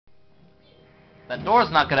That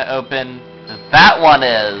door's not gonna open. That one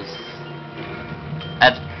is.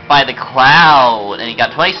 That's by the cloud, and you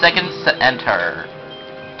got 20 seconds to enter.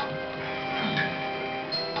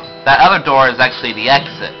 That other door is actually the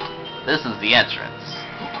exit. This is the entrance.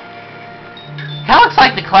 Kinda looks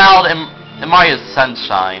like the cloud in Mario's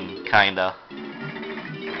Sunshine, kinda.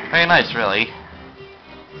 Very nice, really.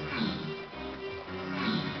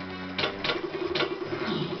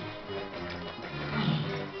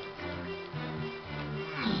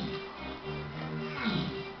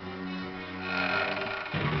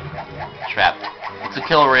 Trapped. It's a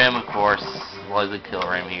kill room, of course. Always a kill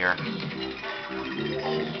room here.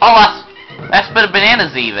 Oh, that's a bit of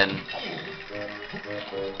bananas, even.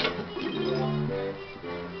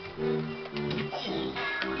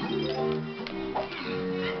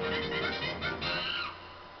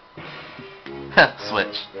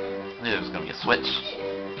 Switch. I knew there was gonna be a switch.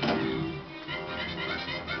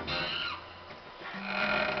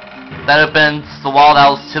 That opens the wall that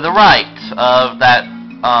was to the right of that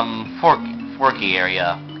forky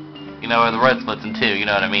area. You know where the road splits in two. You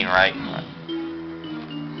know what I mean, right?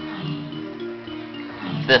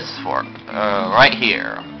 This fork, right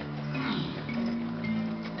here.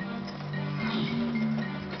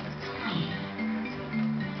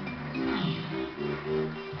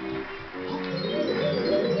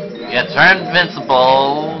 You turn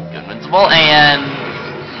invincible, and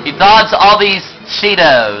you dodge all these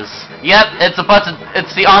Cheetos. Yep,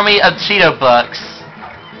 it's the army of Cheeto books.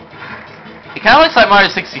 It kind of looks like Mario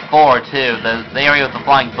 64 too, the area with the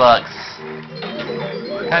flying books.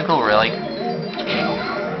 Kind of cool, really.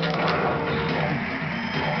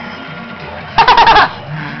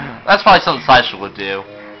 That's probably something Sideshow would do.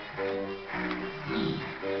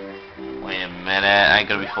 Wait a minute, I ain't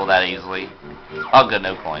gonna be fooled that easily. Oh good,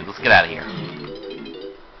 no coins. Let's get out of here.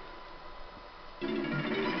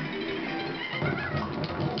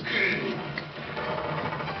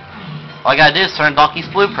 All I gotta do is turn Donkey's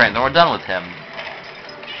blueprint, and we're done with him.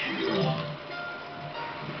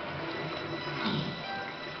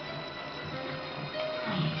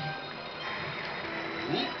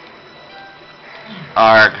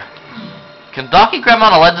 Arg. Can Donkey grab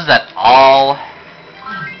on the ledges at all?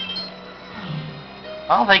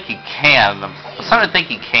 I don't think he can. I'm starting to think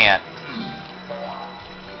he can't.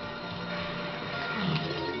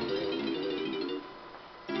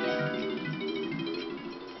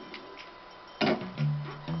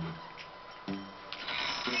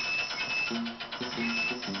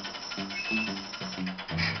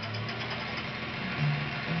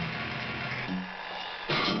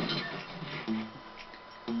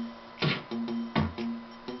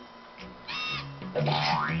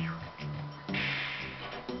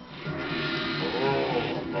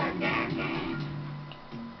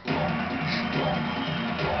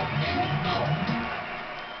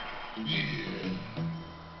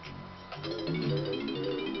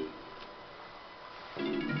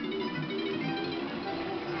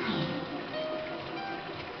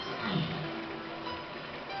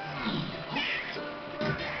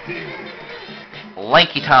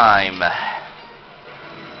 Lanky time.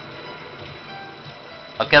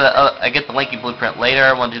 I get the Lanky blueprint later.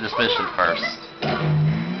 I want to do this mission first.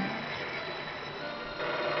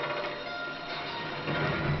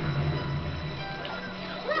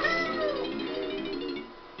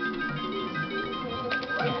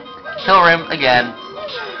 Kill room again.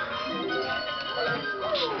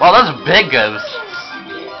 Wow, those are big ghosts.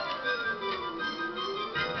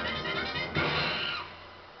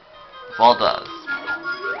 Well does.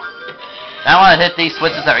 Now I want to hit these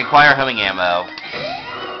switches that require homing ammo.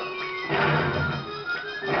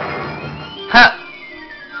 Huh!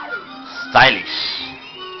 Stylish.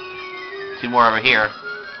 Two more over here.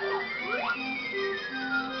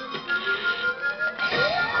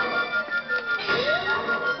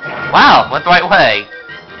 Wow, went the right way.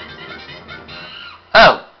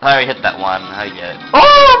 Oh, I already hit that one. How you get it?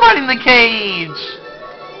 Oh, I'm running the cage!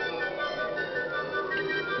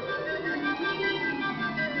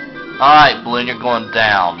 Alright, Balloon, you're going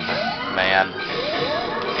down, man.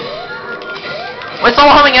 Wait, so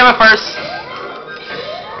homing ammo first.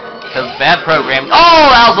 Because bad programming. Oh,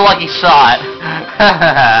 that was a lucky shot.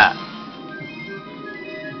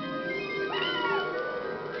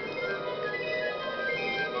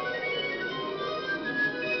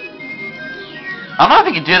 I don't know if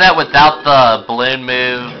you can do that without the balloon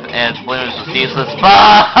move, and balloon is just useless.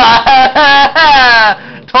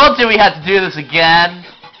 Told you we had to do this again.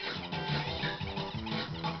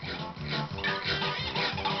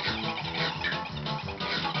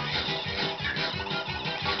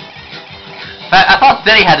 I thought thought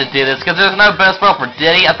Diddy had to do this, because there's no bonus world for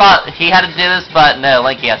Diddy. I thought he had to do this, but no,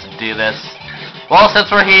 Linky has to do this. Well,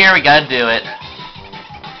 since we're here, we gotta do it.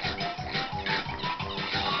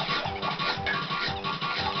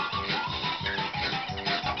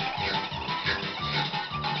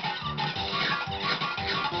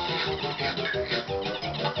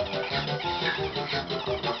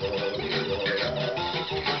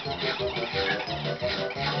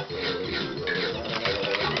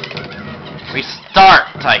 Restart,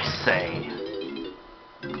 I say.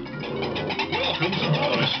 Welcome to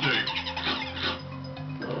bonus stage.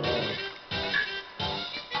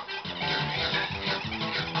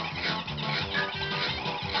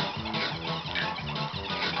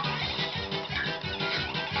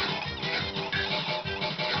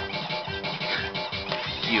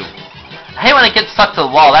 You. I hate when it gets stuck to the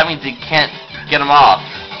wall. That means you can't get them off.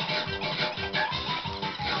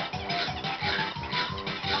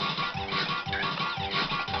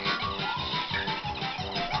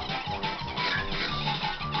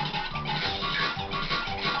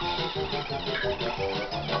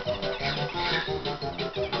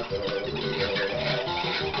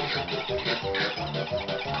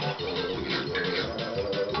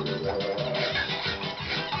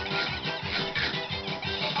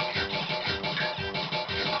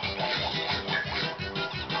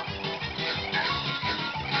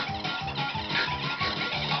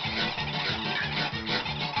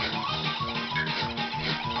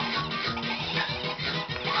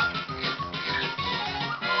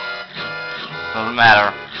 Doesn't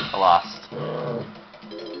matter. I lost.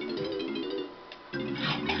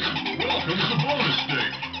 Welcome to bonus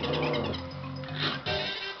stage.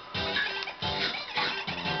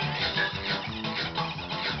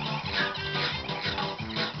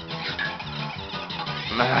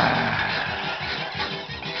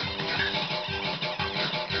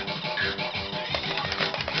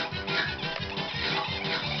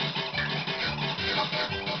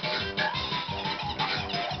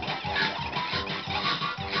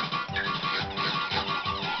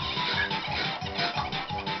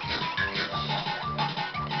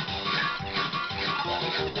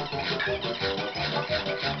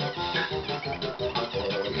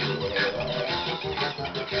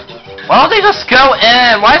 Why don't they just go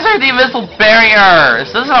in? Why is there the invisible barrier? This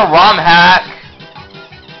isn't a ROM hack.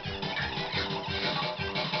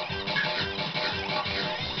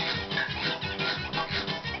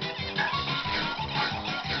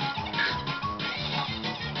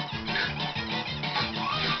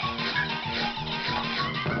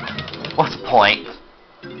 What's the point?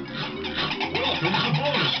 Welcome to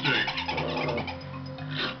bonus stage.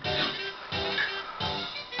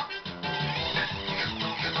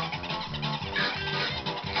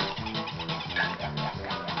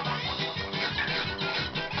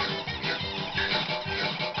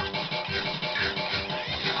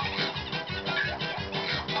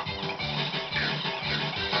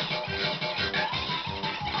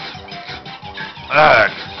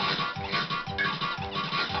 Ugh.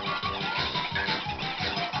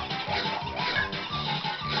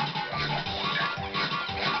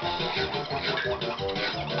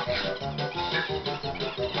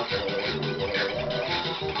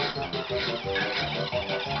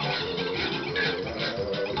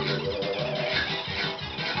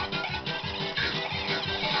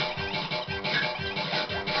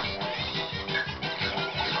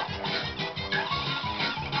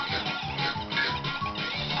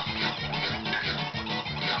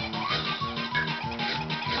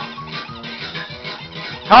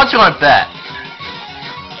 How much you want to bet?